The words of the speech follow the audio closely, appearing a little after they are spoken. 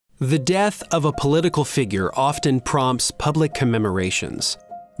The death of a political figure often prompts public commemorations.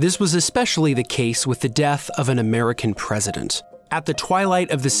 This was especially the case with the death of an American president. At the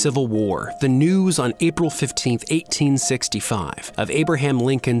twilight of the Civil War, the news on April 15, 1865, of Abraham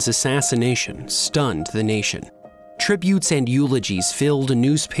Lincoln's assassination stunned the nation. Tributes and eulogies filled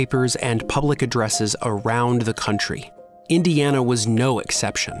newspapers and public addresses around the country. Indiana was no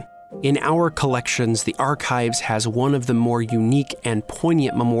exception. In our collections, the Archives has one of the more unique and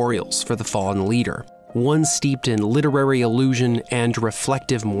poignant memorials for the fallen leader, one steeped in literary allusion and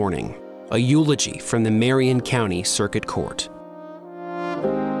reflective mourning, a eulogy from the Marion County Circuit Court.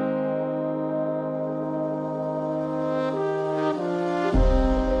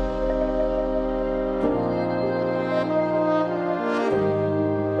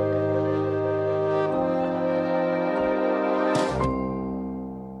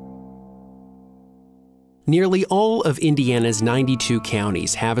 Nearly all of Indiana's 92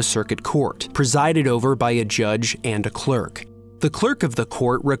 counties have a circuit court, presided over by a judge and a clerk. The clerk of the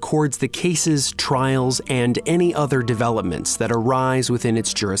court records the cases, trials, and any other developments that arise within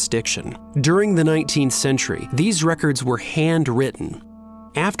its jurisdiction. During the 19th century, these records were handwritten.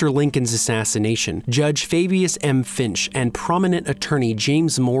 After Lincoln's assassination, Judge Fabius M. Finch and prominent attorney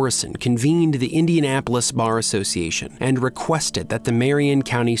James Morrison convened the Indianapolis Bar Association and requested that the Marion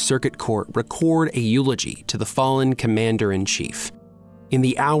County Circuit Court record a eulogy to the fallen commander-in-chief. In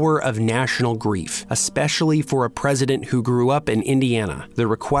the hour of national grief, especially for a president who grew up in Indiana, the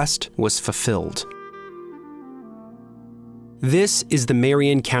request was fulfilled. This is the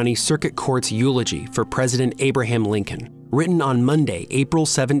Marion County Circuit Court's eulogy for President Abraham Lincoln, written on Monday, April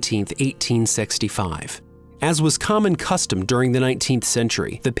 17, 1865. As was common custom during the 19th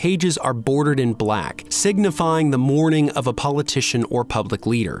century, the pages are bordered in black, signifying the mourning of a politician or public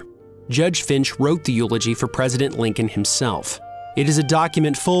leader. Judge Finch wrote the eulogy for President Lincoln himself. It is a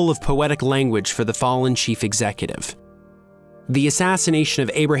document full of poetic language for the fallen chief executive. The assassination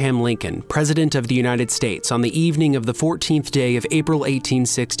of Abraham Lincoln, President of the United States, on the evening of the 14th day of April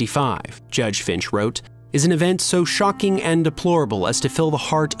 1865, Judge Finch wrote, is an event so shocking and deplorable as to fill the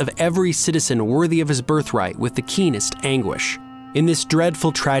heart of every citizen worthy of his birthright with the keenest anguish. In this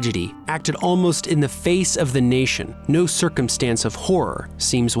dreadful tragedy, acted almost in the face of the nation, no circumstance of horror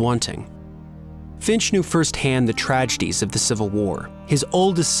seems wanting. Finch knew firsthand the tragedies of the Civil War. His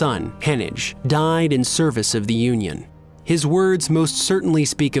oldest son, Henage, died in service of the Union. His words most certainly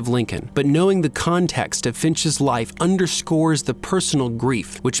speak of Lincoln, but knowing the context of Finch's life underscores the personal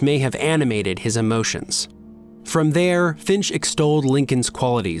grief which may have animated his emotions. From there, Finch extolled Lincoln's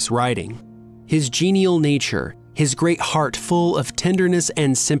qualities, writing, "His genial nature, his great heart full of tenderness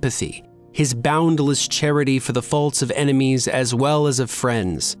and sympathy, his boundless charity for the faults of enemies as well as of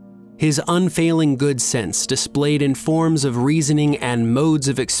friends, his unfailing good sense displayed in forms of reasoning and modes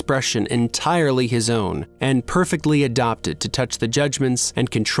of expression entirely his own, and perfectly adopted to touch the judgments and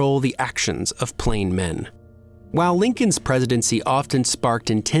control the actions of plain men." While Lincoln's presidency often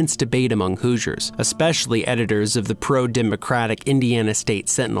sparked intense debate among Hoosiers, especially editors of the pro-democratic Indiana State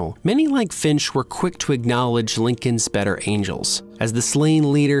Sentinel, many like Finch were quick to acknowledge Lincoln's better angels, as the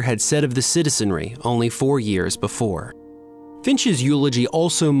slain leader had said of the citizenry only 4 years before. Finch's eulogy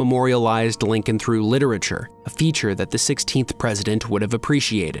also memorialized Lincoln through literature, a feature that the 16th president would have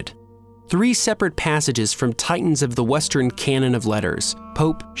appreciated. 3 separate passages from titans of the Western canon of letters,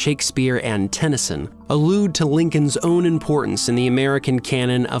 Pope, Shakespeare, and Tennyson, allude to Lincoln's own importance in the American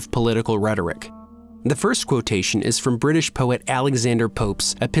canon of political rhetoric. The first quotation is from British poet Alexander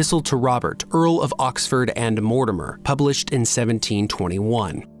Pope's Epistle to Robert, Earl of Oxford and Mortimer, published in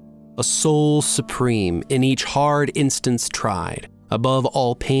 1721. "A soul supreme, in each hard instance tried, above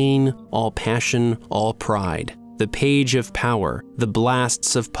all pain, all passion, all pride, the page of power, the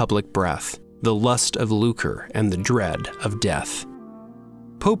blasts of public breath, the lust of lucre, and the dread of death."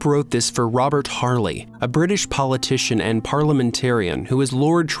 Pope wrote this for Robert Harley, a British politician and parliamentarian who as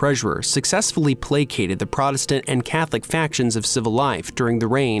Lord Treasurer successfully placated the Protestant and Catholic factions of civil life during the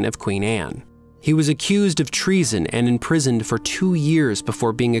reign of Queen Anne. He was accused of treason and imprisoned for 2 years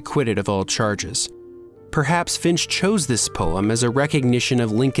before being acquitted of all charges. Perhaps Finch chose this poem as a recognition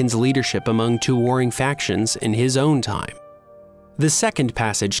of Lincoln's leadership among 2 warring factions in his own time. The second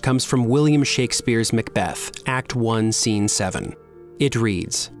passage comes from William Shakespeare's Macbeth, Act 1, Scene 7. It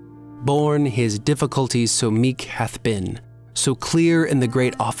reads, "Born his difficulties so meek hath been, so clear in the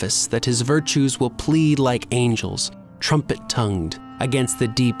great office that his virtues will plead like angels, trumpet-tongued, against the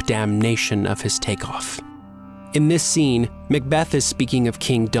deep damnation of his takeoff." In this scene, Macbeth is speaking of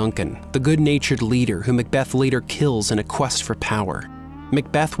King Duncan, the good-natured leader who Macbeth later kills in a quest for power.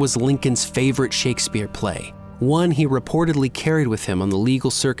 Macbeth was Lincoln's favorite Shakespeare play. one he reportedly carried with him on the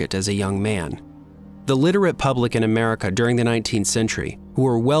legal circuit as a young man. The literate public in America during the 19th century, who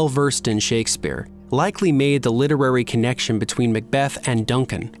were well-versed in Shakespeare, likely made the literary connection between Macbeth and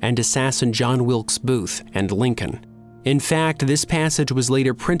Duncan and assassin John Wilkes Booth and Lincoln. In fact, this passage was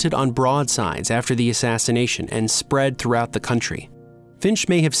later printed on broadsides after the assassination and spread throughout the country. Finch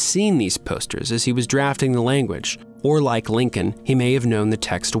may have seen these posters as he was drafting the language, or like Lincoln, he may have known the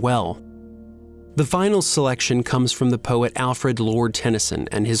text well. The final selection comes from the poet Alfred Lord Tennyson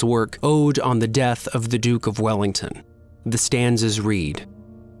and his work Ode on the Death of the Duke of Wellington. The stanzas read,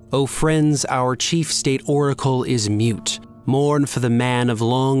 "O friends, our chief state oracle is mute. Mourn for the man of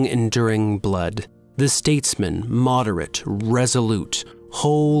long-enduring blood, the statesman, moderate, resolute,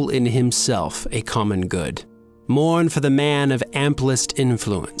 whole in himself a common good. Mourn for the man of amplest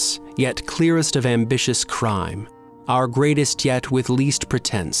influence, yet clearest of ambitious crime, our greatest yet with least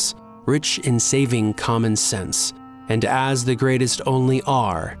pretense, rich in saving common sense, and as the greatest only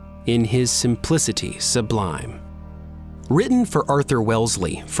are, in his simplicity sublime." Written for Arthur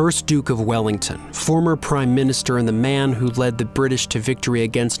Wellesley, 1st Duke of Wellington, former Prime Minister and the man who led the British to victory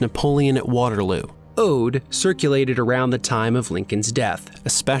against Napoleon at Waterloo, Ode circulated around the time of Lincoln's death,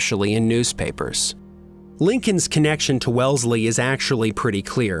 especially in newspapers. Lincoln's connection to Wellesley is actually pretty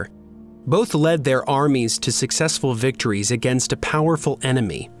clear. Both led their armies to successful victories against a powerful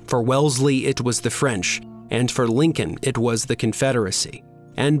enemy. For Wellesley, it was the French, and for Lincoln, it was the Confederacy.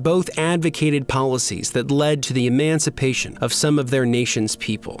 And both advocated policies that led to the emancipation of some of their nation's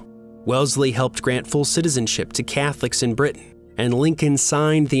people. Wellesley helped grant full citizenship to Catholics in Britain, and Lincoln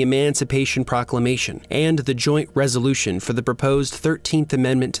signed the Emancipation Proclamation and the joint resolution for the proposed 13th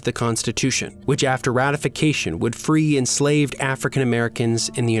Amendment to the Constitution, which after ratification would free enslaved African Americans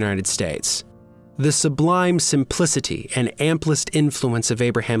in the United States. The sublime simplicity and amplest influence of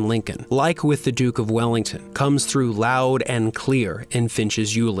Abraham Lincoln, like with the Duke of Wellington, comes through loud and clear in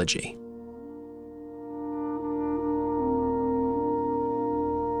Finch's eulogy.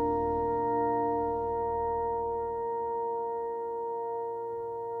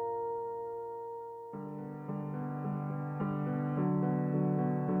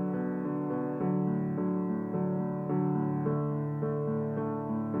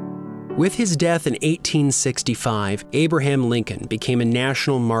 With his death in 1865, Abraham Lincoln became a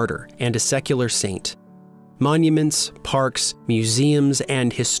national martyr and a secular saint. Monuments, parks, museums,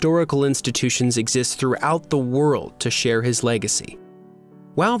 and historical institutions exist throughout the world to share his legacy.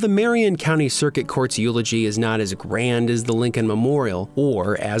 While the Marion County Circuit Court's eulogy is not as grand as the Lincoln Memorial,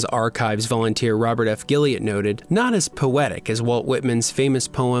 or, as archives volunteer Robert F. Gilyeat noted, not as poetic as Walt Whitman's famous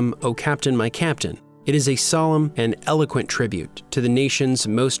poem, "O Captain, My Captain," it is a solemn and eloquent tribute to the nation's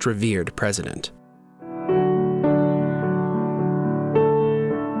most revered president.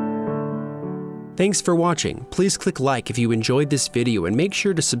 Thanks for watching. Please click like if you enjoyed this video and make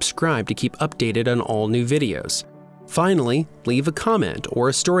sure to subscribe to keep updated on all new videos. Finally, leave a comment or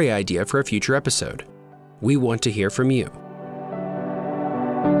a story idea for a future episode. We want to hear from you.